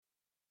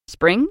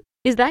Spring?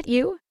 Is that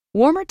you?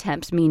 Warmer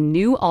temps mean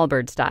new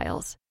Allbirds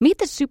styles. Meet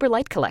the Super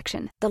Light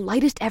Collection, the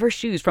lightest ever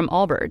shoes from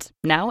Allbirds,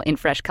 now in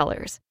fresh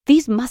colors.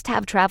 These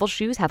must-have travel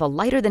shoes have a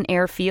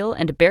lighter-than-air feel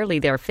and barely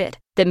their fit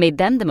that made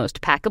them the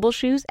most packable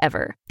shoes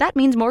ever. That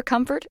means more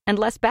comfort and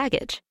less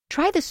baggage.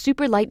 Try the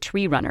Super Light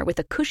Tree Runner with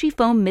a cushy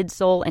foam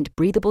midsole and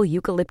breathable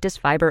eucalyptus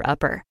fiber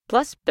upper.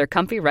 Plus, they're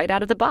comfy right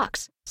out of the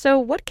box. So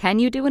what can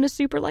you do in a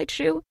super light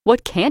shoe?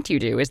 What can't you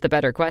do is the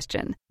better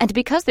question. And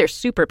because they're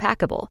super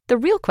packable, the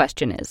real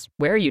question is,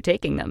 where are you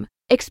taking them?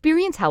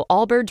 Experience how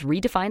Allbirds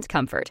redefines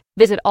comfort.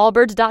 Visit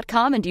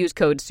allbirds.com and use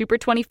code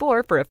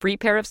SUPER24 for a free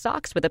pair of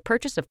socks with a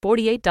purchase of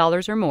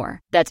 $48 or more.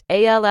 That's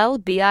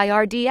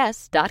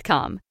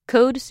ALLBIRDS.com.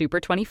 Code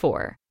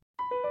SUPER24.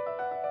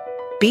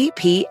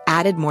 BP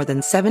added more than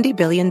 $70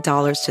 billion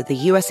to the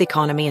U.S.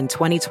 economy in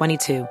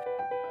 2022.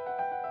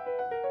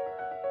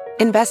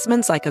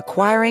 Investments like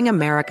acquiring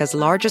America's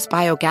largest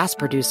biogas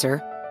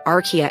producer,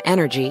 Archaea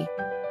Energy,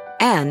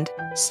 and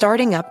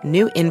starting up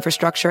new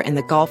infrastructure in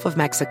the Gulf of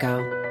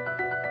Mexico.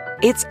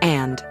 It's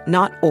and,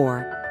 not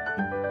or.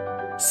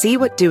 See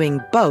what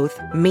doing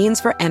both means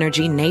for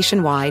energy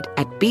nationwide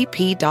at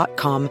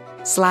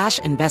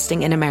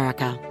bp.com/investing in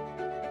America.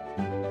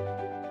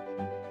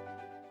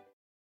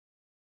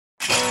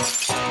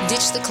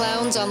 Ditch the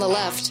clowns on the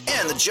left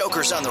and the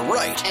jokers on the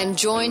right, and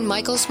join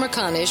Michael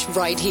Smerconish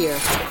right here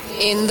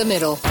in the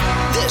middle.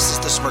 This is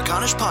the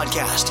Smerconish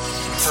Podcast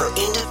for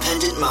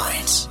independent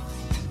minds.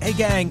 Hey,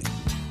 gang,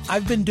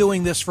 I've been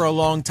doing this for a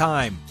long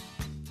time,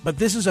 but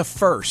this is a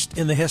first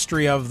in the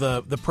history of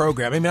the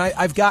program. I mean,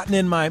 I've gotten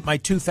in my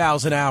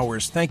 2,000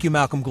 hours. Thank you,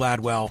 Malcolm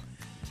Gladwell.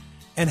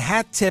 And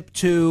hat tip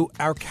to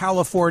our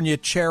California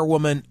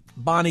chairwoman,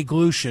 Bonnie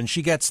Glushin.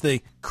 She gets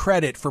the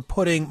credit for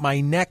putting my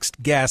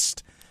next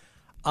guest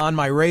on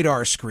my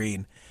radar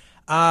screen.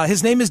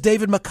 His name is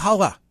David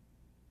McCullough.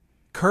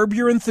 Curb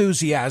Your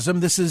Enthusiasm.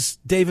 This is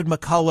David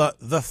McCullough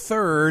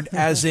III,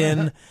 as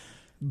in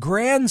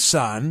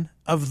grandson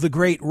of the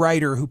great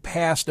writer who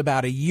passed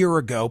about a year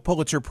ago,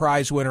 Pulitzer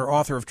Prize winner,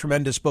 author of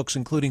tremendous books,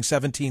 including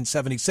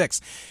 1776.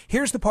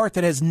 Here's the part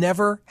that has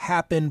never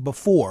happened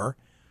before.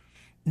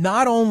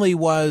 Not only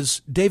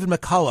was David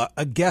McCullough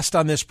a guest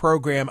on this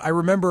program, I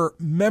remember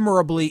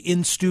memorably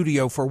in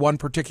studio for one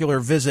particular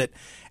visit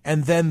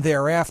and then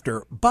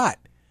thereafter, but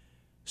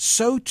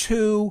so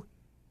too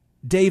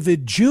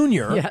David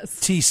Jr., yes.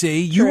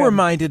 TC, you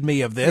reminded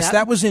me of this. Yep.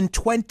 That was in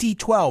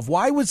 2012.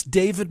 Why was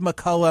David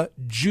McCullough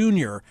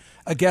Jr.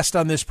 a guest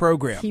on this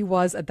program? He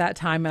was at that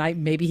time,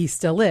 and maybe he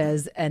still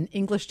is, an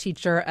English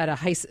teacher at a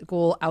high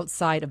school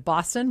outside of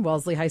Boston,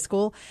 Wellesley High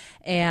School,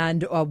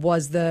 and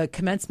was the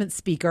commencement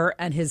speaker.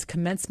 And his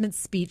commencement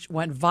speech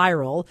went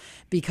viral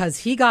because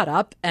he got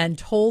up and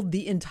told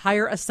the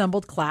entire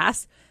assembled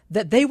class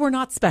that they were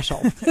not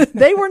special.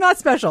 They were not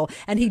special.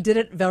 And he did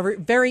it very,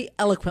 very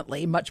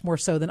eloquently, much more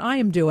so than I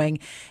am doing.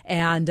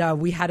 And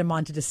we had him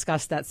on to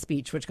discuss that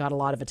speech, which got a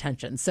lot of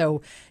attention.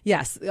 So,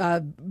 yes,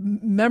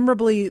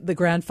 memorably, the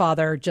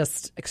grandfather,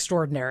 just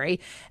extraordinary.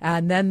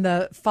 And then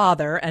the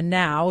father, and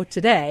now,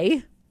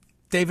 today,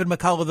 David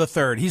McCullough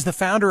III. He's the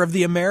founder of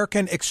the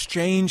American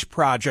Exchange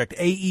Project,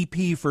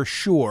 AEP for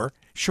short.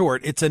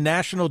 It's a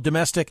national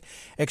domestic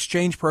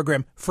exchange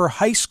program for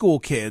high school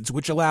kids,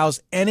 which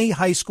allows any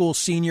high school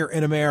senior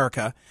in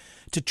America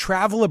to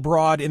travel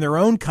abroad in their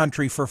own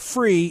country for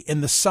free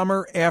in the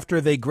summer after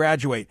they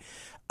graduate.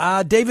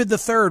 David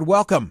III,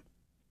 welcome.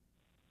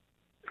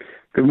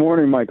 Good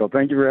morning, Michael.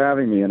 Thank you for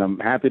having me, and I'm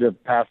happy to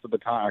pass the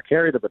baton or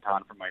carry the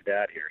baton from my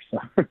dad here. So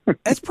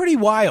That's pretty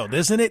wild,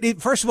 isn't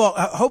it? First of all,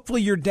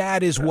 hopefully your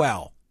dad is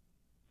well.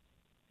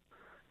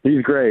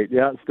 He's great.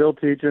 Yeah, still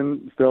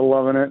teaching, still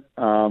loving it.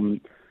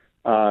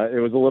 It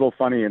was a little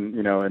funny, and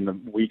in the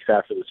weeks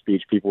after the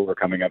speech, people were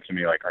coming up to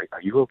me like, "Are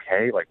you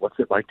okay? Like, what's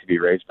it like to be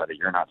raised by the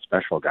 'you're not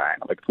special' guy?"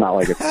 And I'm like, it's not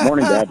like it's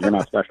 "morning, Dad, you're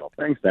not special."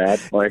 Thanks, Dad.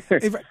 Like,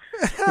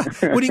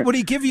 would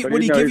he give you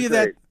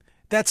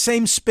that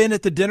same spin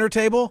at the dinner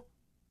table?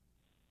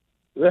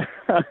 Yeah,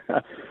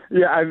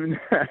 I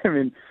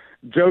mean,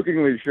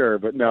 jokingly, sure,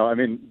 but no. I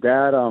mean,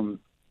 Dad,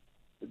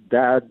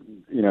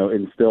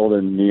 instilled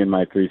in me and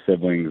my three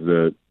siblings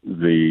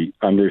the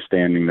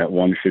understanding that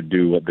one should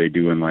do what they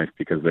do in life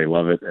because they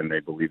love it and they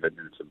believe it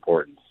in its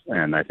importance.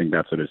 And I think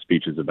that's what his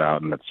speech is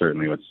about, and that's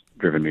certainly what's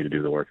driven me to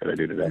do the work that I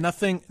do today.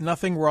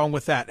 Nothing wrong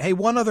with that. Hey,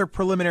 one other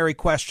preliminary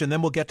question,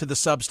 then we'll get to the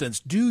substance.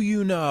 Do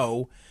you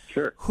know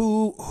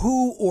who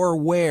or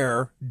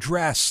where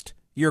dressed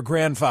your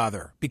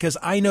grandfather? Because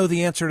I know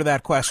the answer to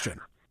that question.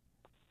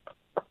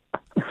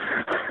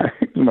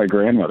 My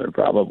grandmother,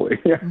 probably.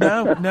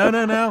 No.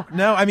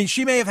 I mean,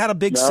 she may have had a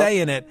big say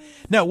in it.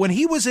 No, when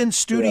he was in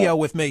studio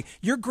with me,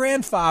 your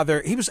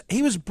grandfather, he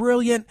was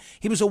brilliant.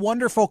 He was a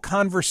wonderful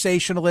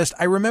conversationalist.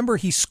 I remember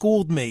he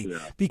schooled me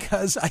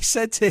because I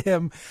said to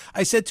him,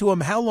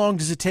 how long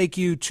does it take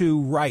you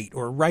to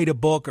write a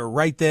book or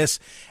write this?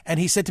 And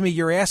he said to me,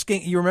 you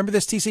remember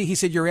this, TC? He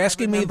said, you're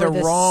asking me the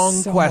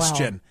wrong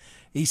question.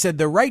 Well. He said,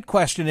 the right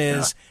question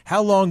is,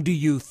 how long do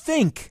you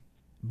think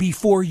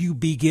before you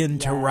begin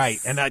to write.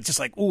 And I just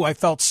like, I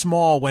felt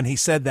small when he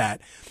said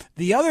that.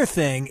 The other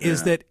thing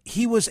is that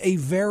he was a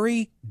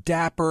very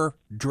dapper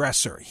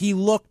dresser. He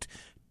looked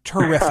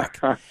terrific.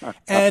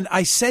 And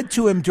I said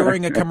to him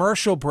during a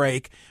commercial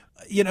break,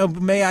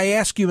 may I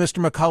ask you,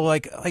 Mr.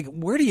 McCullough, like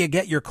where do you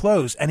get your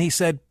clothes? And he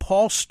said,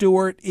 Paul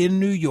Stewart in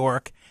New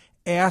York,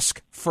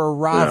 ask for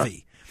Ravi.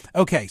 Yeah.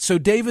 Okay, so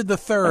David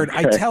III,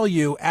 I tell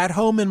you, at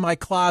home in my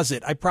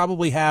closet, I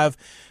probably have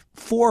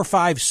 4 or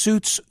 5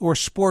 suits or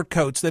sport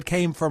coats that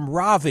came from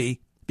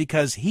Ravi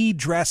because he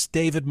dressed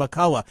David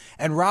McCullough.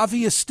 And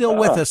Ravi is still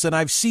with us, and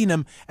I've seen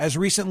him as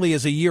recently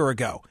as a year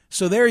ago.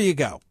 So there you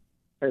go.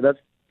 Hey,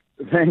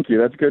 thank you.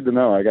 That's good to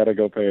know. I got to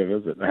go pay a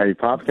visit. Hey,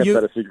 Pop kept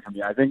that a secret from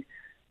me. I think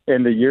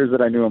in the years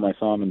that I knew him, I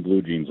saw him in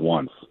blue jeans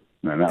once.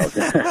 And that was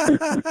it.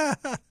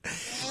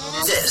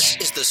 This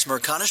is the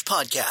Smirconish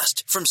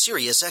Podcast from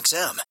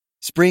SiriusXM.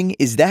 Spring,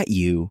 is that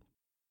you?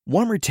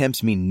 Warmer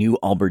temps mean new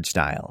Allbirds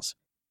styles.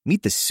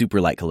 Meet the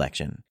Superlight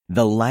Collection,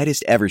 the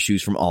lightest ever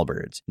shoes from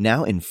Allbirds,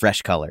 now in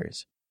fresh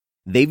colors.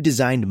 They've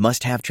designed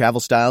must-have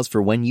travel styles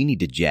for when you need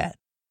to jet.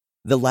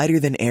 The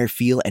lighter-than-air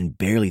feel and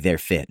barely-there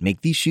fit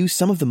make these shoes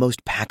some of the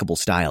most packable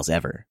styles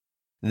ever.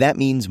 That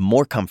means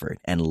more comfort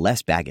and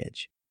less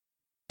baggage.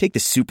 Take the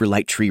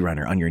Superlight Tree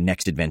Runner on your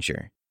next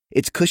adventure.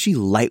 Its cushy,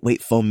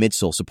 lightweight foam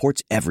midsole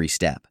supports every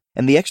step,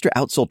 and the extra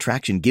outsole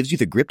traction gives you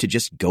the grip to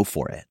just go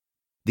for it.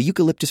 The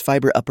eucalyptus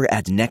fiber upper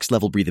adds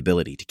next-level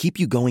breathability to keep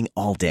you going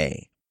all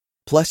day.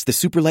 Plus, the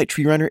Superlight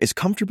Tree Runner is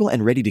comfortable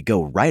and ready to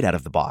go right out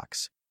of the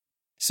box.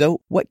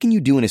 So, what can you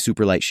do in a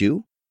Superlight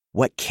shoe?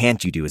 What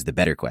can't you do is the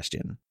better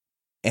question.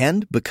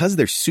 And because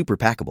they're super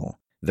packable,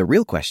 the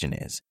real question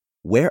is,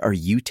 where are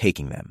you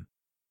taking them?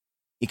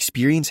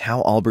 Experience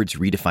how Allbirds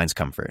redefines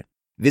comfort.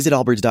 Visit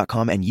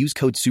allbirds.com and use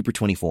code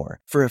SUPER24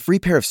 for a free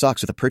pair of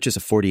socks with a purchase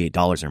of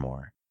 $48 or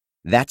more.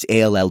 That's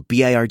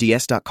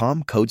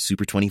ALLBIRDS.com, code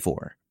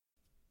SUPER24.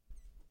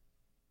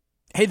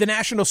 Hey, the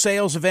national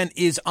sales event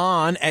is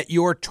on at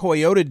your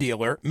Toyota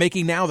dealer,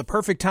 making now the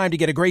perfect time to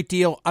get a great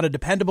deal on a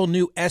dependable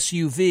new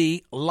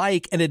SUV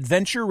like an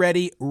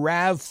adventure-ready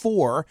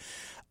RAV4.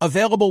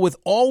 Available with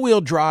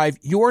all-wheel drive,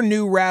 your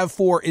new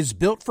RAV4 is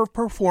built for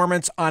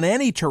performance on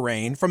any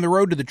terrain, from the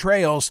road to the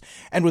trails,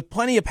 and with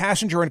plenty of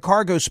passenger and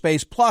cargo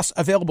space, plus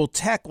available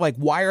tech like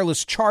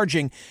wireless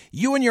charging,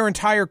 you and your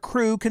entire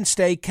crew can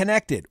stay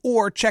connected.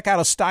 Or check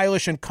out a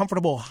stylish and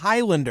comfortable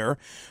Highlander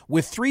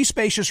with 3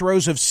 spacious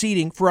rows of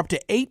seating for up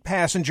to 8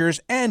 passengers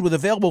and with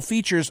available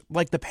features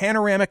like the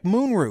panoramic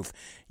moonroof.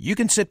 You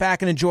can sit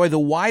back and enjoy the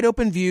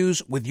wide-open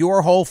views with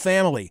your whole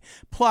family.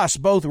 Plus,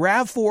 both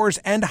RAV4s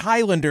and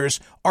Highlanders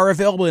are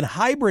available in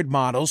hybrid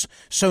models,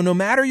 so no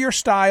matter your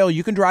style,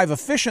 you can drive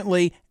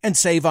efficiently and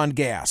save on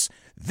gas.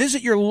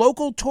 Visit your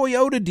local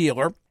Toyota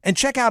dealer and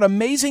check out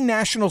amazing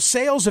national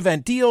sales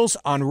event deals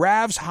on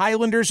RAVs,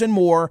 Highlanders, and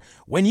more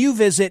when you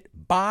visit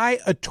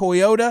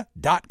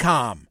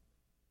buyatoyota.com.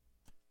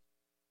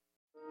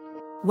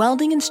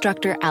 Welding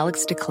instructor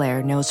Alex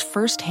DeClaire knows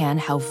firsthand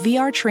how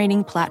VR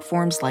training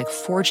platforms like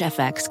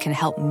ForgeFX can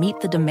help meet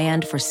the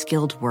demand for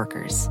skilled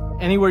workers.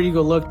 Anywhere you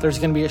go look, there's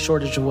going to be a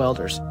shortage of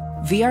welders.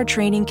 VR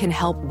training can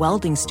help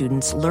welding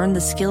students learn the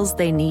skills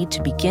they need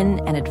to begin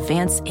and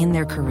advance in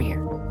their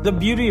career. The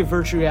beauty of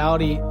virtual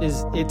reality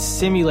is it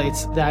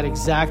simulates that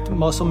exact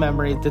muscle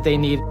memory that they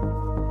need.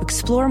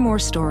 Explore more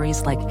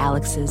stories like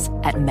Alex's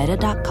at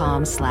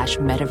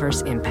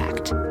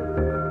meta.com/metaverseimpact.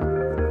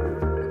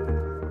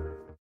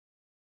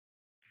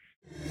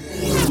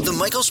 The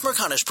Michael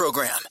Smirconish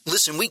Program.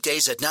 Listen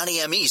weekdays at 9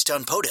 a.m. East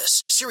on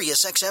POTUS,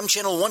 SiriusXM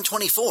Channel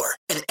 124,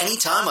 and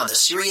anytime on the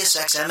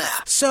SiriusXM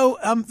app. So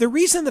the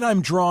reason that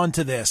I'm drawn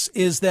to this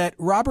is that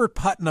Robert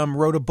Putnam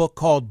wrote a book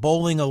called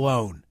Bowling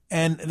Alone.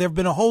 And there have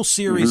been a whole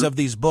series of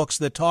these books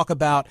that talk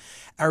about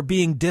our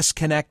being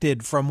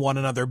disconnected from one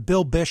another.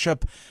 Bill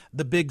Bishop,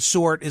 The Big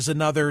Sort, is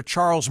another.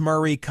 Charles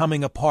Murray,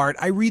 Coming Apart.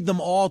 I read them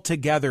all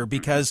together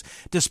because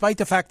despite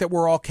the fact that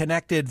we're all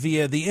connected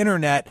via the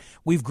internet,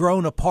 we've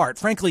grown apart,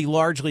 frankly,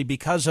 largely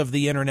because of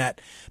the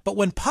internet. But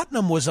when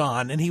Putnam was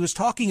on and he was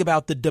talking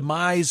about the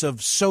demise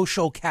of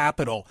social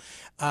capital,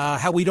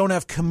 how we don't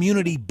have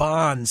community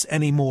bonds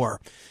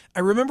anymore, I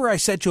remember I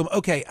said to him,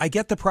 okay, I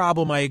get the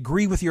problem. I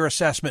agree with your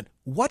assessment.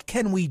 What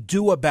can we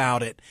do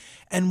about it?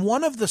 And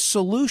one of the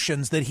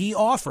solutions that he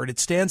offered, it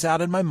stands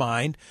out in my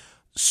mind,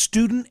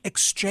 student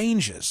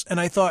exchanges. And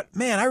I thought,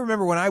 man, I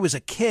remember when I was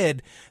a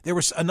kid, there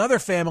was another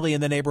family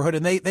in the neighborhood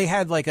and they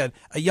had like a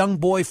young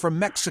boy from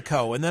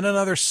Mexico. And then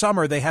another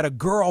summer, they had a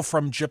girl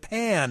from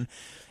Japan.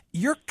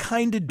 You're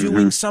kind of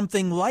doing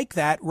something like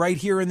that right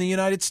here in the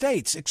United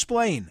States.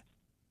 Explain.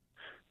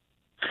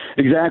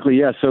 Exactly,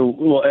 yeah. So,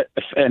 well,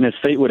 and as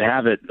fate would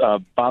have it,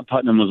 Bob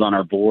Putnam was on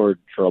our board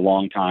for a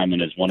long time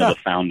and is one of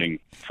the founding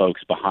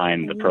folks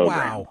behind the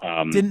program.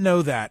 Wow, didn't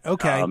know that.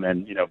 Okay.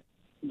 And, you know,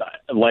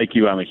 like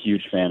you, I'm a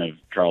huge fan of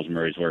Charles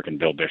Murray's work and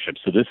Bill Bishop.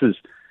 So this is,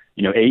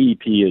 you know,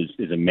 AEP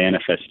is a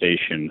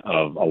manifestation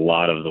of a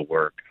lot of the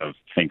work of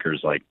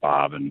thinkers like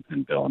Bob and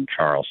Bill and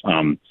Charles,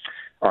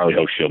 Arlie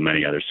Hochschild,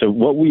 many others. So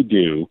what we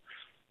do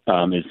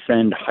is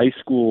send high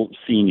school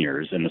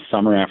seniors in the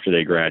summer after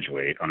they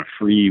graduate on a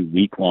free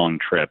week-long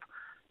trip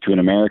to an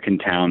American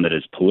town that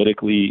is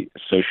politically,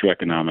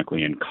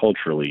 socioeconomically, and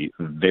culturally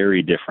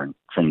very different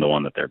from the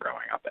one that they're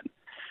growing up in.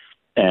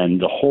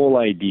 And the whole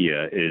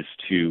idea is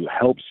to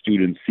help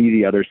students see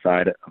the other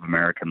side of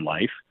American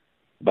life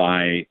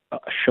by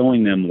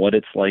showing them what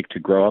it's like to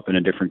grow up in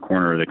a different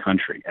corner of the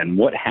country. And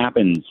what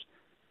happens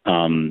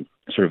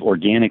sort of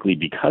organically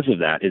because of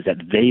that is that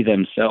they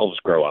themselves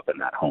grow up in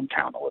that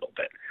hometown a little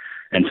bit.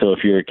 And so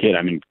if you're a kid,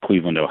 I'm in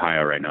Cleveland,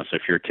 Ohio right now, so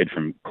if you're a kid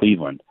from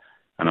Cleveland,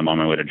 and I'm on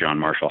my way to John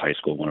Marshall High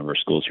School, one of our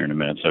schools here in a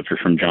minute. So if you're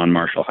from John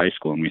Marshall High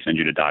School and we send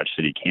you to Dodge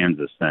City,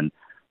 Kansas, then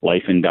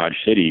life in Dodge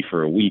City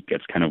for a week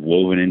gets kind of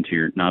woven into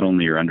your not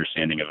only your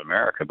understanding of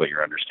America, but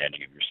your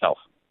understanding of yourself.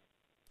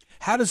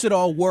 How does it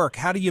all work?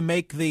 How do you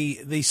make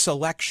the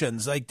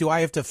selections? Like, do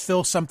I have to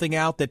fill something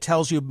out that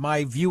tells you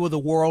my view of the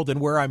world and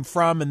where I'm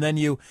from, and then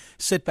you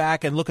sit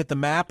back and look at the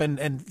map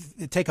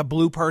and take a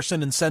blue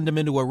person and send them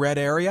into a red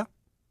area?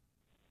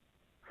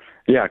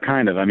 Yeah,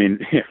 kind of. I mean,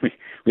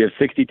 we have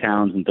 60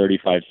 towns in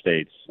 35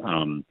 states.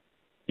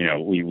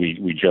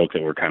 We joke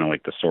that we're kind of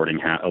like the Sorting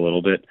Hat a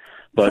little bit,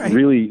 but right.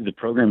 Really the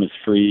program is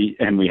free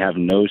and we have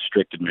no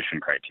strict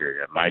admission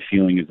criteria. My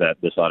feeling is that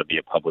this ought to be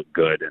a public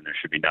good and there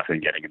should be nothing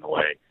getting in the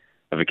way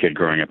of a kid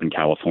growing up in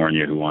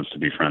California who wants to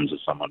be friends with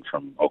someone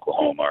from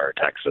Oklahoma or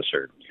Texas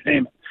or you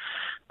name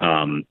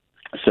it.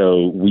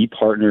 So we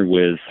partner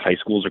with high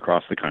schools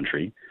across the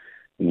country.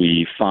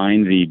 We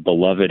find the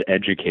beloved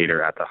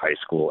educator at the high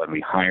school and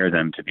we hire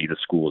them to be the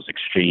school's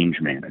exchange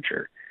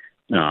manager.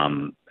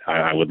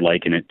 I would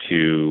liken it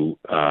to,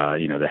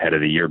 the head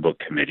of the yearbook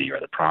committee or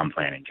the prom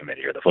planning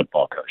committee or the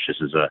football coach. This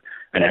is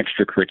an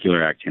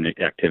extracurricular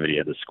activity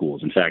at the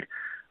schools. In fact,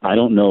 I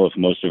don't know if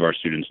most of our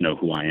students know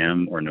who I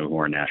am or know who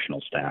our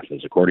national staff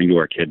is. According to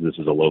our kids, this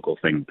is a local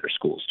thing that their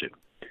schools do.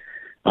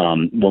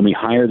 When we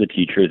hire the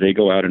teacher, they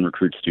go out and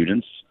recruit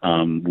students.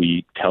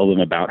 We tell them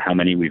about how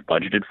many we've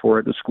budgeted for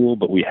at the school,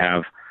 but we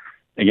have,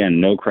 again,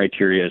 no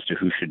criteria as to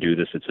who should do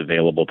this. It's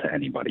available to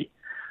anybody.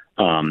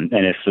 And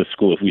if the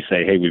school, if we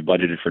say, hey, we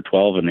budgeted for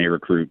 12 and they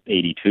recruit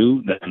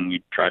 82, then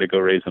we try to go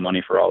raise the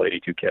money for all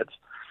 82 kids.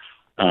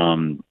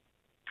 And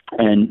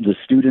the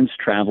students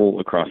travel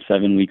across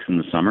 7 weeks in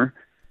the summer,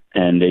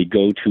 and they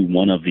go to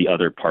one of the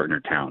other partner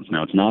towns.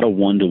 Now, it's not a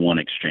one-to-one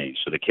exchange,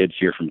 so the kids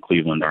here from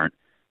Cleveland aren't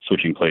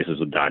switching places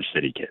with Dodge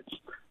City kids.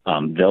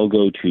 They'll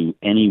go to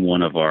any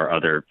one of our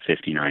other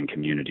 59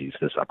 communities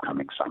this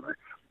upcoming summer,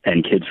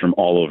 and kids from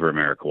all over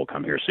America will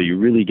come here. So you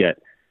really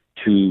get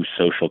two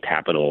social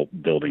capital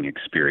building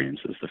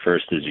experiences. The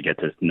first is you get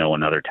to know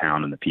another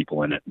town and the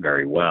people in it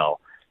very well,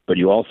 but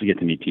you also get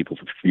to meet people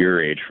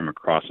your age from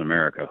across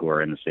America who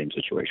are in the same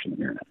situation that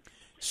you're in.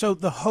 So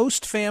the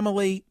host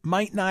family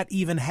might not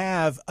even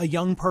have a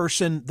young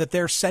person that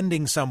they're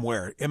sending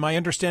somewhere. Am I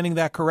understanding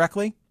that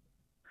correctly?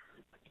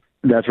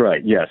 That's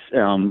right. Yes.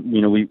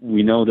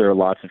 We know there are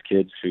lots of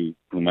kids who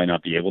might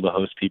not be able to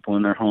host people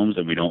in their homes,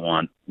 and we don't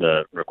want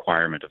the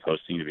requirement of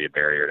hosting to be a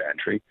barrier to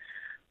entry.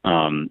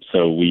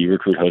 So we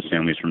recruit host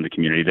families from the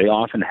community. They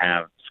often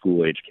have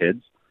school-age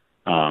kids.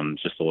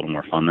 It's just a little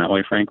more fun that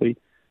way, frankly.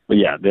 But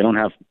yeah, they don't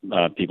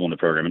have people in the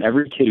program. And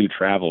every kid who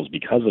travels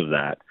because of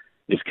that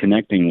is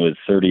connecting with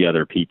 30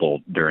 other people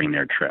during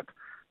their trip,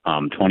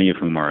 20 of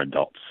whom are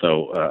adults.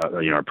 So,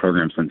 our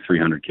program sent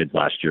 300 kids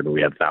last year, but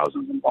we had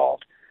thousands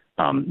involved,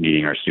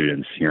 meeting our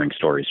students, hearing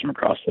stories from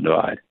across the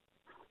divide.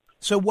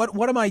 So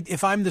what am I,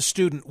 if I'm the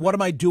student, what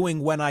am I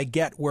doing when I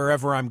get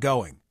wherever I'm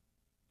going?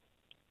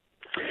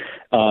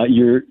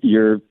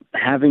 You're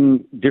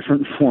having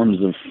different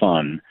forms of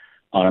fun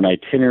on an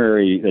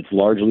itinerary that's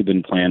largely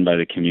been planned by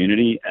the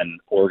community and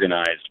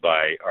organized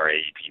by our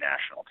AEP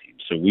national team.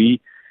 So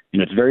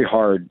it's very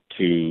hard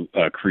to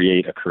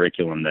create a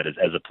curriculum that is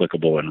as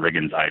applicable in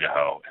Riggins,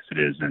 Idaho as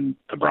it is in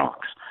the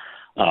Bronx.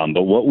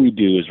 But what we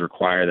do is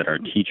require that our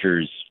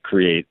teachers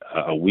create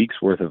a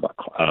week's worth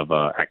of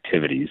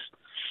activities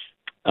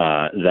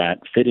that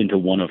fit into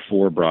one of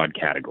four broad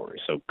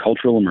categories. So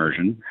cultural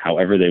immersion,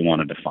 however they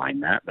want to define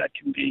that. That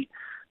can be,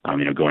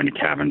 going to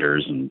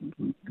Cavender's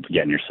and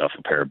getting yourself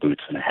a pair of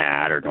boots and a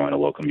hat, or going to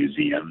local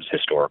museums,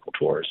 historical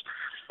tours.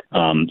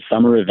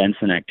 Summer events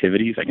and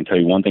activities. I can tell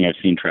you one thing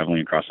I've seen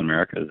traveling across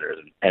America is there's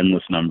an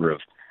endless number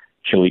of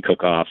chili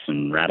cook-offs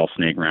and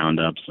rattlesnake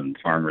roundups and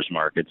farmers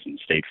markets and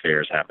state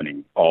fairs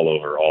happening all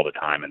over all the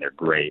time, and they're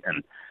great.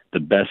 And the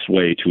best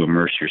way to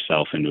immerse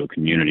yourself into a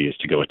community is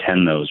to go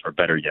attend those, or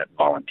better yet,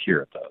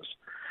 volunteer at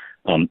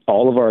those.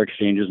 All of our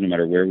exchanges, no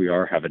matter where we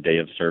are, have a day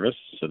of service.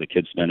 So the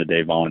kids spend a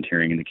day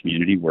volunteering in the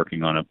community,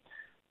 working on a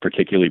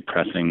particularly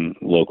pressing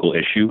local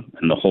issue.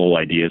 And the whole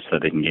idea is so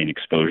that they can gain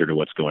exposure to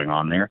what's going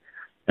on there.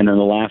 And then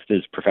the last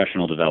is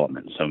professional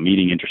development. So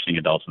meeting interesting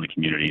adults in the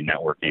community,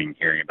 networking,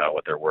 hearing about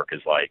what their work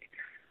is like,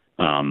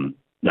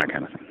 that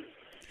kind of thing.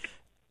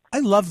 I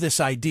love this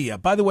idea.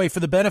 By the way, for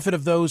the benefit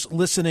of those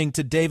listening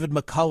to David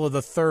McCullough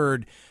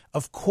III,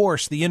 of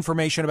course, the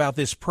information about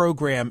this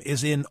program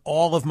is in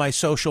all of my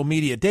social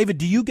media. David,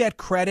 do you get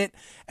credit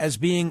as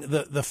being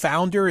the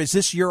founder? Is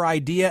this your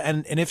idea?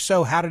 And if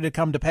so, how did it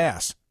come to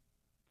pass?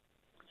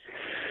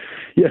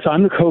 Yes,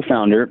 I'm the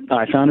co-founder.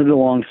 I founded it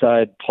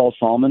alongside Paul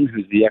Salmon,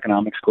 who's the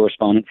economics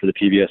correspondent for the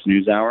PBS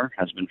NewsHour,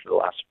 has been for the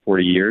last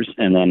 40 years,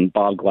 and then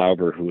Bob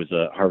Glauber, who was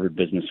a Harvard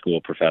Business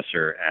School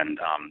professor and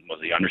was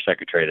the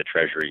Undersecretary of the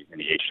Treasury in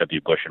the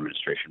H.W. Bush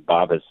administration.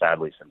 Bob has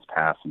sadly since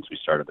passed since we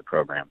started the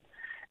program.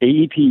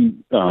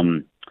 AEP,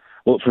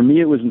 well, for me,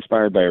 it was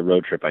inspired by a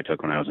road trip I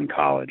took when I was in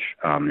college.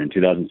 In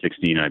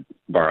 2016, I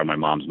borrowed my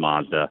mom's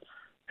Mazda,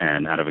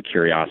 and out of a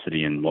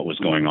curiosity in what was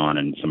going on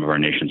in some of our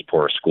nation's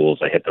poorest schools,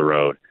 I hit the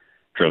road,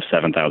 drove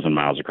 7,000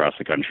 miles across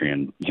the country,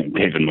 and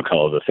David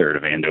McCullough III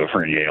of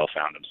Andover and Yale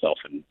found himself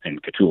in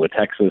Cotulla,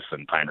 Texas,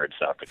 and Pine Ridge,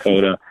 South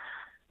Dakota,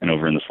 and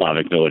over in the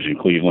Slavic village in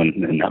Cleveland.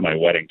 And at my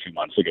wedding 2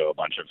 months ago, a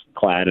bunch of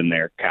clad in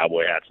their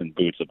cowboy hats and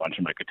boots, a bunch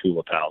of my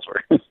Cotulla pals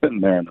were sitting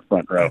there in the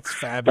front row. That's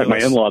fabulous. But my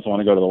in-laws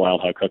want to go to the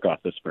Wild Hog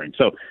Cook-Off this spring.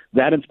 So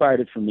that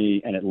inspired it for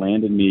me, and it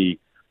landed me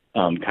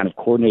kind of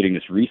coordinating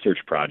this research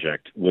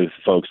project with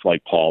folks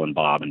like Paul and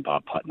Bob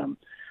Putnam.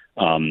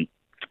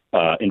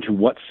 Into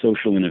what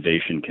social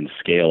innovation can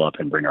scale up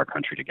and bring our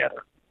country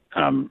together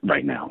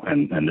right now.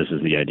 And this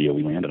is the idea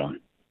we landed on.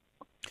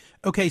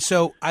 Okay,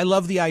 so I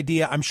love the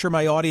idea. I'm sure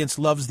my audience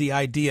loves the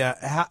idea.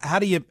 How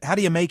do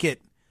you make it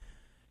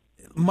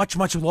much,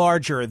 much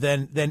larger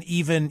than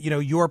even,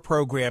 your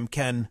program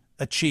can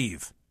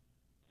achieve?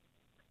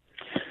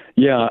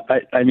 Yeah,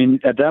 I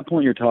mean, at that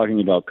point, you're talking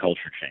about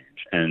culture change.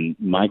 And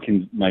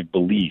my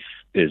belief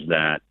is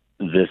that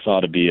this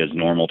ought to be as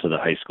normal to the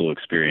high school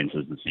experience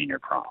as the senior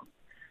prom.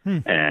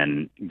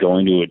 And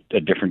going to a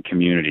different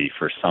community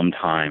for some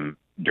time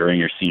during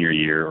your senior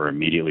year or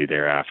immediately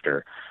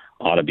thereafter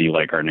ought to be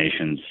like our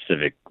nation's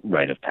civic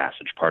rite of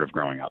passage, part of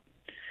growing up.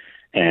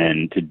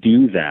 And to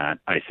do that,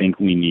 I think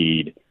we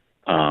need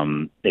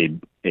a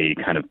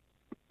kind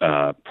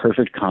of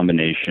perfect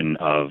combination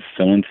of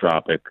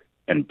philanthropic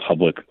and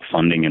public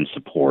funding and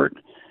support,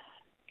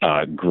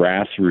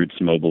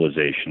 grassroots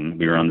mobilization.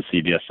 We were on the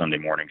CBS Sunday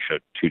Morning Show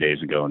 2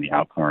 days ago, and the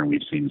outpouring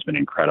we've seen has been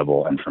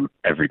incredible, and from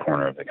every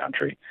corner of the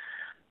country.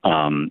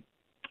 And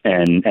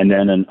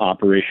then an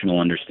operational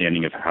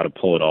understanding of how to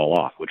pull it all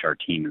off, which our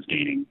team is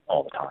gaining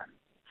all the time.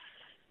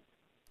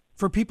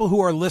 For people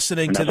who are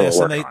listening to this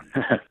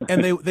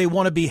and they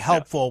want to be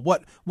helpful,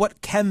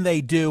 what can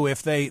they do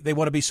if they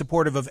want to be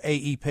supportive of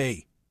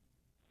AEP?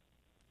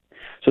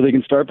 So they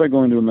can start by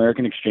going to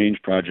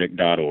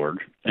AmericanExchangeProject.org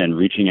and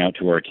reaching out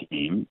to our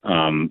team.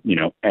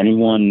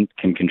 Anyone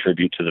can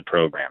contribute to the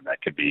program.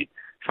 That could be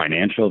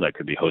financial, that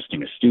could be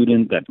hosting a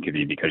student, that could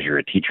be because you're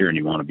a teacher and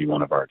you want to be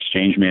one of our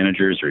exchange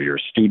managers, or you're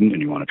a student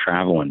and you want to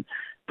travel and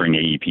bring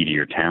AEP to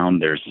your town.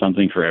 There's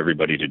something for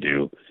everybody to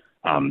do.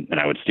 And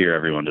I would steer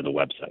everyone to the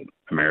website,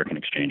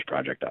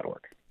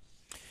 AmericanExchangeProject.org.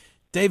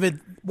 David,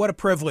 what a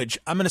privilege.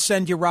 I'm going to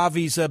send you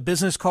Ravi's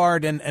business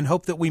card and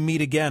hope that we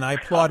meet again. I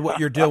applaud what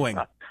you're doing.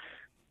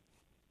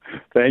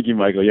 Thank you,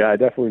 Michael. Yeah, I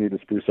definitely need to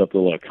spruce up the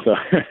look, so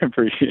I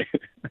appreciate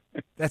it.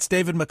 That's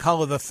David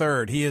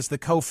McCullough III. He is the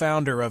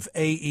co-founder of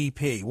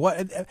AEP.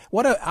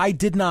 What I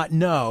did not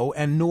know,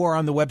 and nor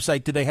on the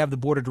website did they have the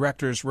board of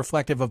directors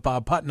reflective of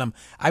Bob Putnam.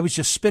 I was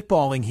just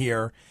spitballing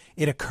here.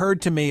 It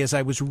occurred to me as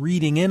I was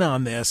reading in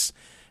on this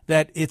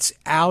that it's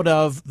out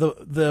of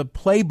the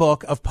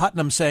playbook of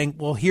Putnam saying,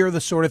 well, here are the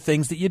sort of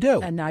things that you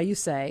do. And now you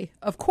say,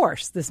 of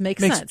course, this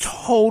makes sense. Makes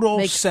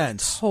total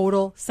sense.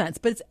 Total sense.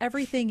 But it's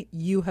everything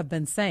you have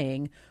been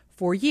saying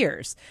for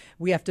years.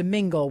 We have to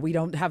mingle. We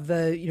don't have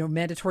the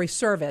mandatory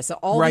service.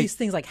 All these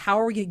things, like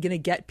how are we going to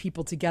get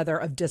people together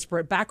of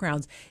disparate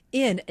backgrounds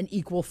in an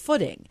equal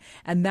footing?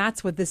 And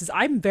that's what this is.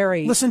 I'm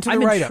intrigued.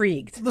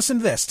 Listen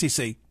to this,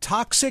 TC.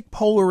 Toxic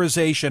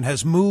polarization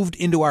has moved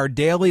into our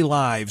daily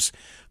lives,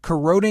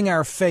 corroding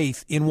our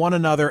faith in one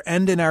another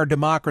and in our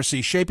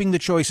democracy, shaping the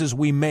choices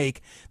we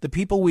make, the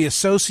people we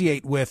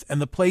associate with,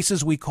 and the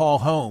places we call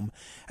home.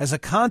 As a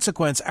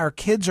consequence, our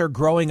kids are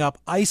growing up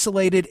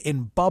isolated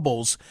in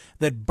bubbles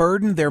that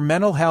burden their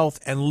mental health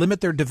and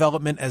limit their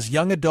development as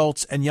young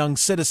adults and young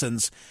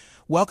citizens.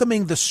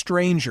 Welcoming the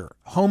stranger,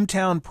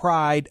 hometown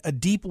pride, a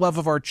deep love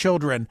of our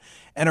children,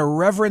 and a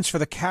reverence for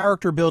the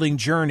character-building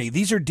journey.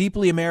 These are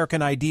deeply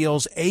American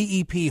ideals.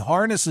 AEP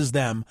harnesses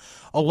them,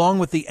 along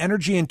with the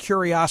energy and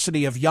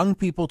curiosity of young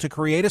people, to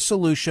create a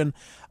solution,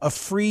 a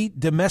free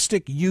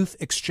domestic youth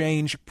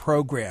exchange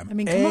program. I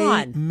mean, come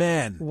on.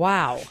 Amen.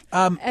 Wow.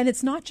 And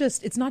it's not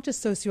just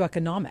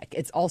socioeconomic.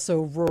 It's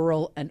also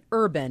rural and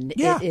urban.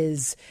 Yeah. It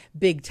is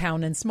big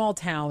town and small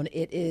town.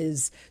 It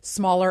is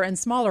smaller and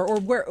smaller,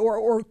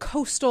 or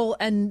coastal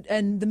and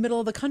the middle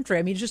of the country.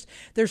 I mean,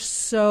 there's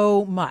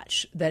so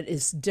much that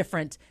is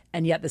different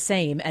and yet the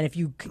same. And if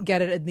you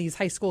get it in these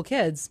high school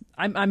kids,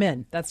 I'm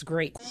in. That's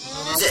great.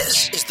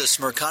 This is the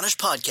Smirconish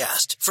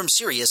Podcast from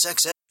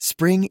SiriusXM.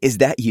 Spring, is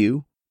that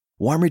you?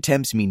 Warmer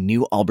temps mean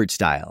new Allbirds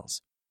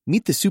styles.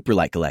 Meet the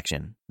Superlight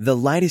Collection, the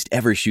lightest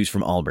ever shoes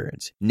from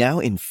Allbirds, now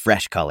in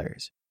fresh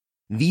colors.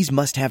 These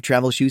must-have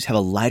travel shoes have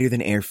a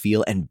lighter-than-air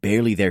feel and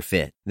barely their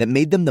fit that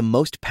made them the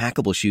most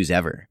packable shoes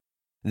ever.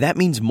 That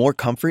means more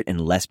comfort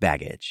and less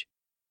baggage.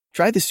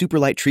 Try the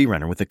Superlight Tree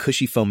Runner with a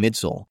cushy foam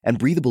midsole and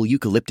breathable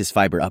eucalyptus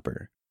fiber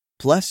upper.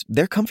 Plus,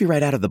 they're comfy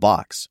right out of the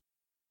box.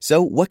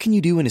 So what can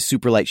you do in a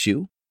super light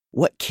shoe?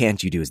 What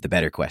can't you do is the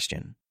better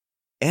question.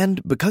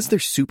 And because they're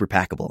super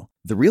packable,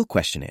 the real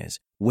question is,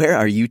 where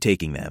are you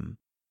taking them?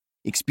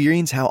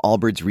 Experience how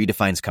Allbirds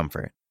redefines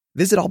comfort.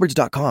 Visit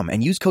allbirds.com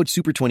and use code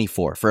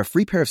SUPER24 for a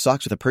free pair of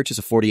socks with a purchase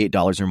of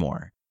 $48 or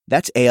more.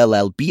 That's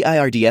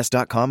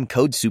ALLBIRDS.com,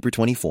 code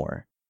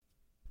SUPER24.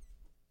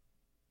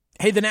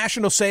 Hey, the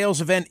national sales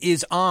event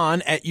is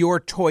on at your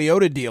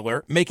Toyota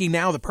dealer, making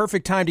now the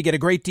perfect time to get a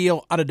great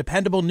deal on a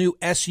dependable new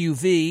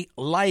SUV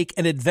like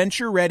an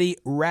adventure-ready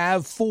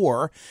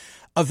RAV4.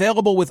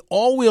 Available with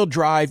all-wheel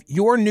drive,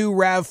 your new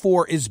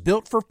RAV4 is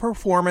built for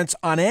performance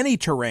on any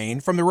terrain,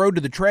 from the road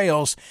to the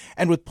trails,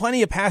 and with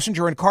plenty of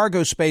passenger and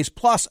cargo space,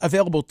 plus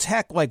available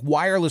tech like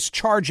wireless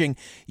charging,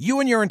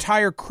 you and your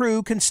entire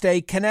crew can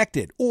stay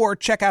connected. Or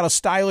check out a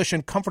stylish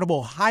and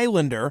comfortable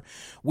Highlander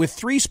with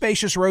 3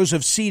 spacious rows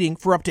of seating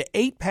for up to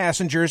 8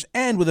 passengers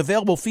and with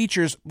available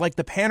features like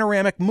the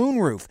panoramic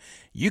moonroof.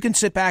 You can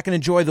sit back and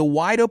enjoy the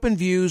wide-open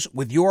views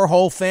with your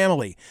whole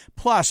family.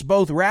 Plus,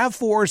 both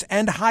RAV4s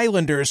and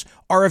Highlanders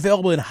are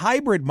available in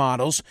hybrid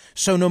models,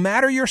 so no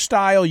matter your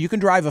style, you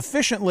can drive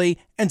efficiently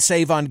and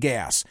save on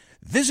gas.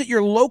 Visit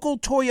your local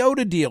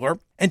Toyota dealer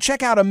and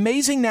check out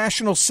amazing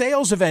national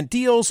sales event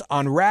deals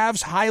on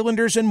RAVs,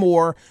 Highlanders, and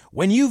more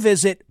when you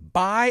visit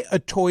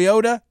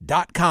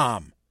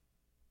buyatoyota.com.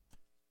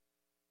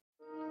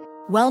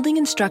 Welding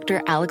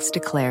instructor Alex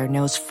DeClaire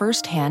knows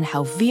firsthand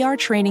how VR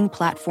training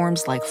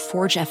platforms like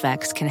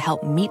ForgeFX can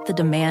help meet the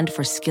demand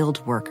for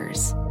skilled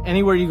workers.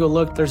 Anywhere you go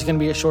look, there's going to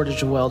be a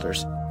shortage of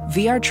welders.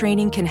 VR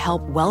training can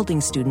help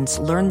welding students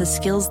learn the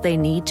skills they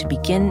need to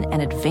begin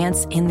and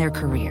advance in their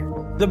career.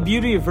 The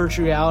beauty of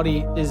virtual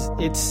reality is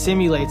it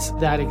simulates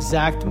that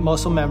exact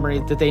muscle memory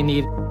that they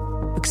need.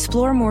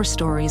 Explore more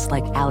stories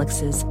like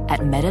Alex's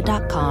at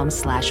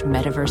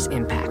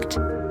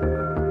meta.com/metaverseimpact.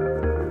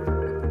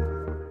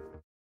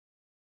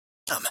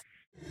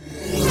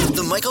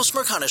 The Michael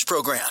Smerconish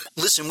Program.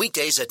 Listen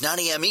weekdays at 9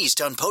 a.m.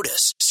 East on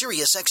POTUS,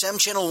 SiriusXM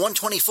Channel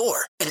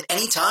 124, and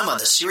anytime on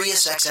the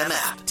SiriusXM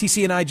app.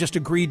 TC and I just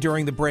agreed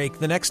during the break,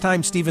 the next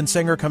time Steven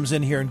Singer comes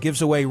in here and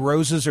gives away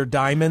roses or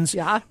diamonds,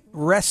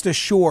 rest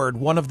assured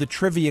one of the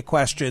trivia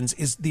questions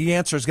is the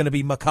answer is going to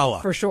be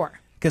McCullough. For sure.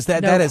 Because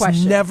that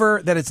has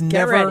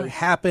never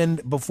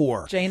happened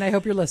before. Jane, I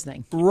hope you're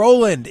listening.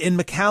 Roland in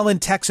McAllen,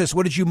 Texas,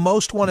 what did you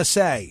most want to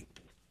say?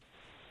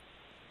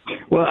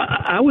 Well,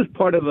 I was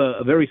part of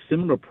a very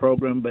similar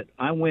program, but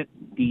I went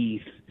the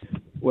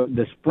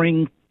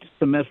spring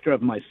semester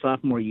of my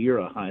sophomore year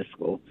of high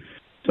school.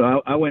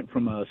 So I went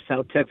from a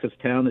South Texas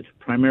town that's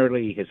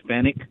primarily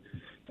Hispanic,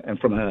 and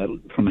from a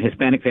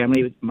Hispanic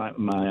family.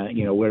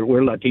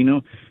 We're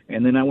Latino,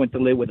 and then I went to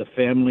live with a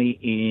family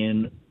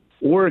in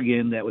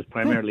Oregon that was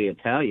primarily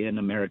Italian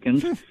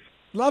Americans.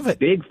 Love it.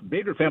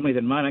 Bigger family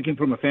than mine. I came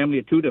from a family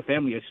of 2 to a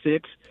family of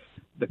 6.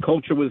 The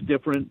culture was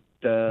different.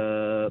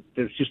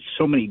 There's just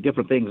so many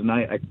different things, and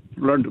I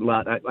learned a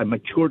lot. I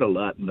matured a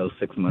lot in those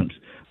 6 months.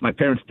 My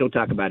parents still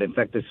talk about it. In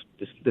fact, this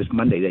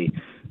Monday,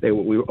 we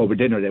were over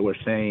dinner. They were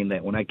saying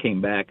that when I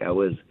came back, I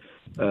was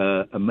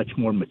a much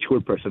more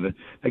mature person.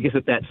 I guess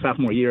at that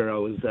sophomore year,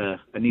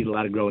 I needed a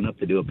lot of growing up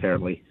to do.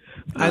 Apparently,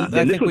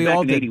 I think we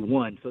all did. This was back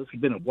in '81, so this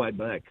has been a while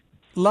back.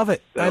 Love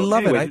it. So, I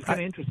love it. It's kind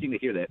of interesting to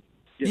hear that.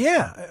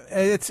 Yeah,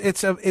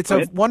 it's a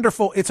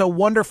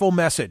wonderful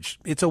message.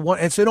 It's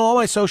in all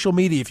my social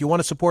media if you want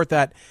to support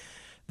that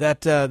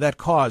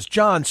cause.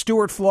 John,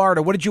 Stuart,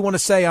 Florida, what did you want to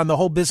say on the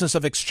whole business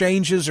of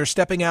exchanges or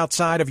stepping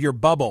outside of your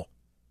bubble?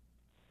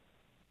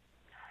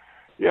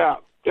 Yeah,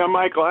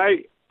 Michael, I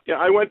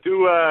went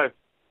to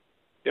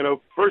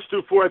first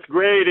through 4th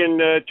grade in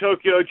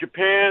Tokyo,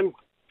 Japan,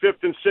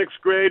 5th and 6th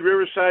grade,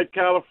 Riverside,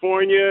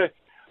 California,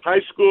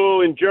 high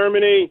school in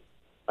Germany.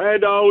 I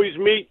had to always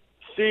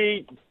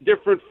see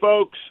different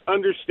folks,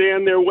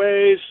 understand their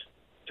ways,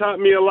 taught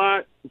me a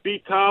lot,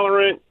 be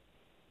tolerant.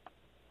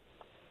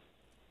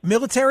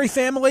 Military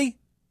family?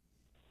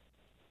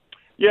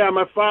 Yeah,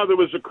 my father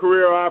was a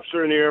career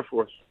officer in the Air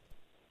Force.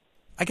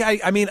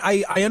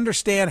 I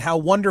understand how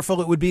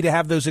wonderful it would be to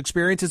have those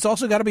experiences. It's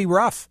also got to be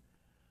rough.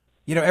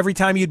 Every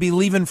time you'd be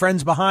leaving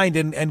friends behind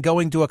and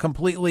going to a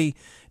completely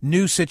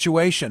new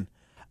situation.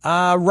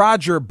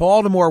 Roger,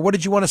 Baltimore, what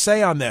did you want to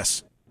say on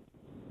this?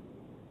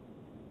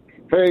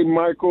 Hey,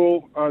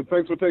 Michael,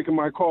 thanks for taking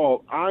my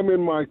call. I'm in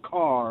my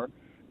car,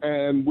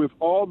 and with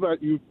all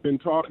that you've been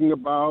talking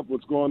about,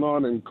 what's going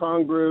on in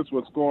Congress,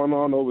 what's going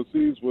on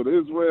overseas with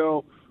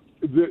Israel,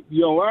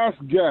 your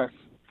last guest,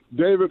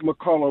 David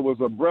McCullough,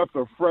 was a breath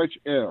of fresh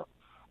air.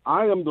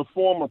 I am the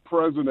former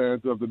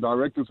president of the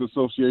Directors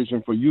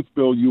Association for Youth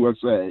Build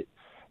USA,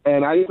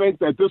 and I think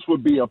that this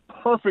would be a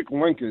perfect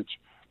linkage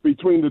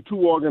between the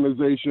two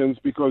organizations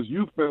because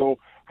Youth Build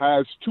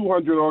has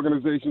 200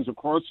 organizations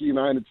across the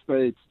United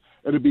States.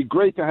 It'd be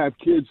great to have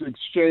kids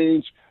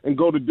exchange and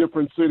go to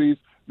different cities.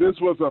 This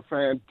was a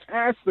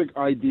fantastic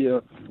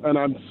idea, and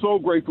I'm so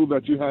grateful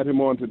that you had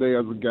him on today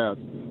as a guest.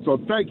 So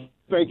thank you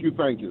Thank you.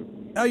 Thank you.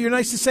 Oh, you're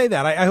nice to say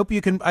that. I hope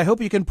you can. I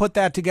hope you can put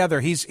that together.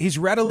 He's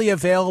readily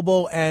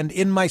available, and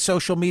in my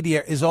social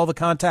media is all the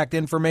contact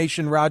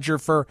information, Roger,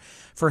 for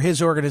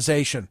his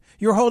organization.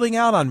 You're holding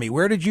out on me.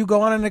 Where did you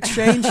go on an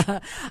exchange?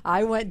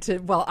 I went to.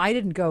 Well, I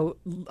didn't go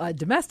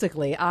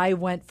domestically. I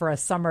went for a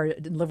summer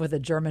and lived with a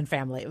German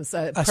family. It was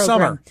a program.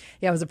 Summer.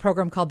 Yeah, it was a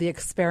program called the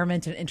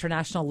Experiment in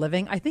International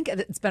Living. I think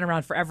it's been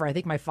around forever. I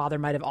think my father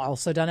might have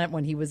also done it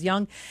when he was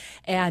young,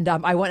 and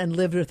I went and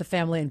lived with a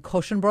family in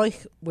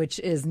Koschenbroich, which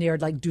is near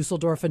like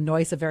Dusseldorf and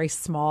Neuss, a very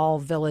small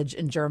village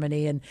in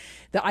Germany. And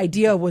the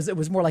idea was it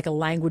was more like a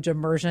language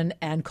immersion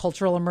and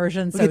cultural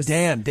immersion. Look at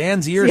Dan.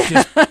 Dan's ears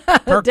just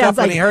perked Dan's up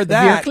when he heard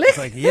that. Wirklich? It's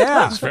like,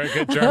 yeah. It's very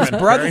good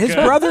German. His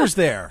brother's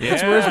there. Yeah.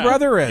 That's where his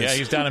brother is. Yeah,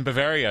 he's down in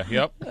Bavaria.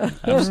 Yep,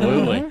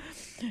 absolutely.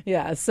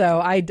 Yeah,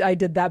 so I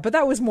did that, but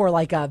that was more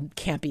like a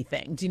campy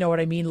thing. Do you know what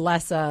I mean?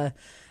 Less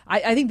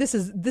I think this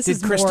is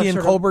Did Christy and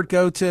Colbert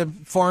go to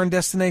foreign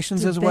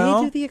destinations as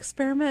well? Did they do the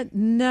experiment?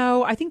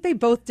 No, I think they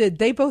both did.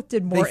 They both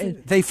did more.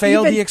 They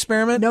failed the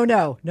experiment?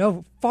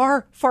 No.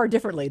 Far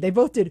differently. They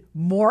both did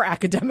more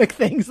academic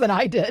things than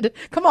I did.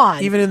 Come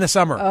on. Even in the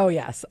summer. Oh,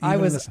 yes.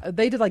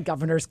 They did like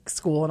governor's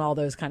school and all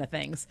those kind of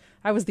things.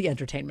 I was the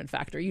entertainment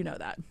factor. You know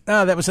that.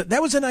 Oh,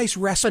 that was a nice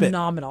respite.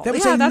 Phenomenal. That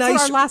was that's nice,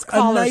 what our last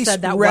caller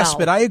said that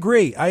respite. well. I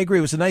agree.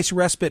 It was a nice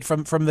respite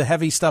from the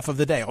heavy stuff of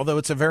the day, although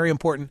it's a very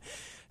important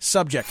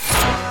subject.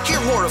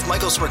 Hear more of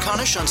Michael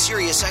Smerconish on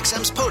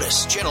SiriusXM's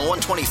POTUS, Channel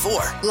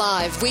 124.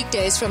 Live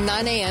weekdays from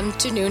 9 a.m.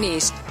 to noon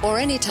East or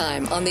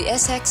anytime on the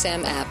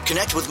SXM app.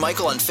 Connect with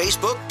Michael on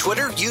Facebook,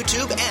 Twitter,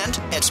 YouTube, and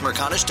at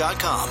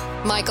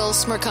Smerconish.com. Michael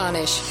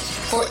Smerconish,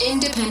 for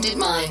independent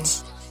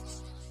minds.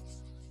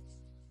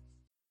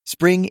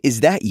 Spring, is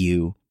that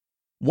you?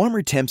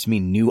 Warmer temps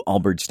mean new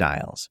Allbirds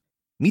styles.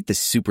 Meet the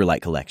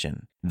Superlight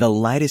Collection, the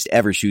lightest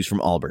ever shoes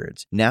from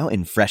Allbirds, now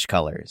in fresh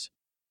colors.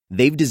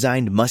 They've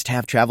designed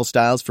must-have travel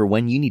styles for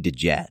when you need to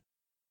jet.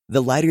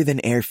 The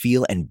lighter-than-air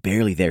feel and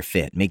barely-there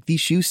fit make these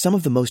shoes some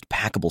of the most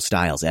packable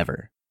styles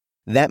ever.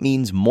 That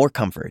means more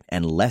comfort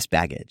and less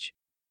baggage.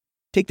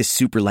 Take the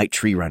Superlight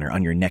Tree Runner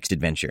on your next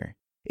adventure.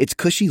 Its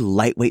cushy,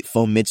 lightweight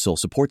foam midsole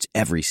supports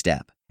every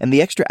step, and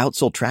the extra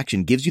outsole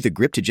traction gives you the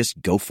grip to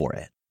just go for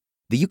it.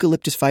 The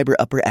eucalyptus fiber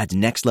upper adds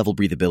next-level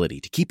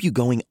breathability to keep you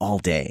going all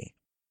day.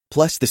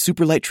 Plus, the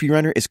Superlight Tree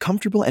Runner is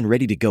comfortable and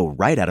ready to go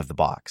right out of the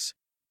box.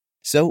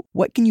 So,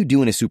 what can you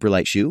do in a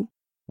Superlight shoe?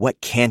 What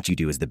can't you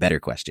do is the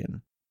better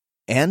question.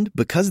 And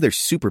because they're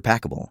super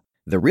packable,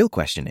 the real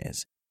question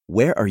is,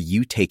 where are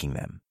you taking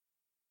them?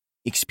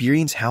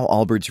 Experience how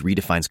Allbirds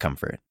redefines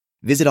comfort.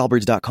 Visit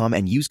allbirds.com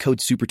and use code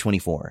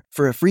SUPER24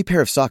 for a free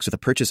pair of socks with a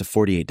purchase of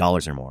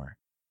 $48 or more.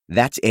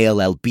 That's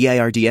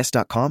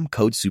ALLBIRDS.com,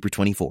 code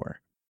SUPER24.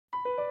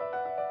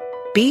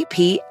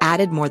 BP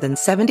added more than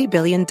 $70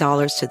 billion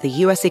to the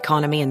U.S.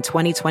 economy in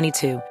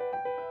 2022.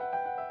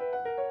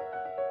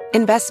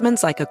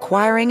 Investments like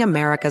acquiring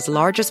America's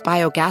largest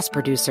biogas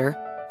producer,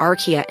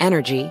 Archaea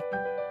Energy,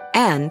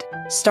 and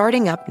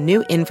starting up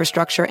new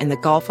infrastructure in the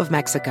Gulf of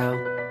Mexico.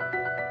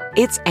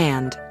 It's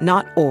and,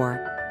 not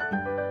or.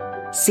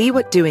 See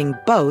what doing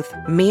both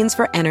means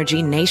for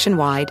energy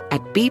nationwide at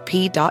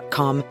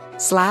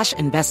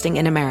bp.com/investing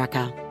in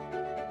America.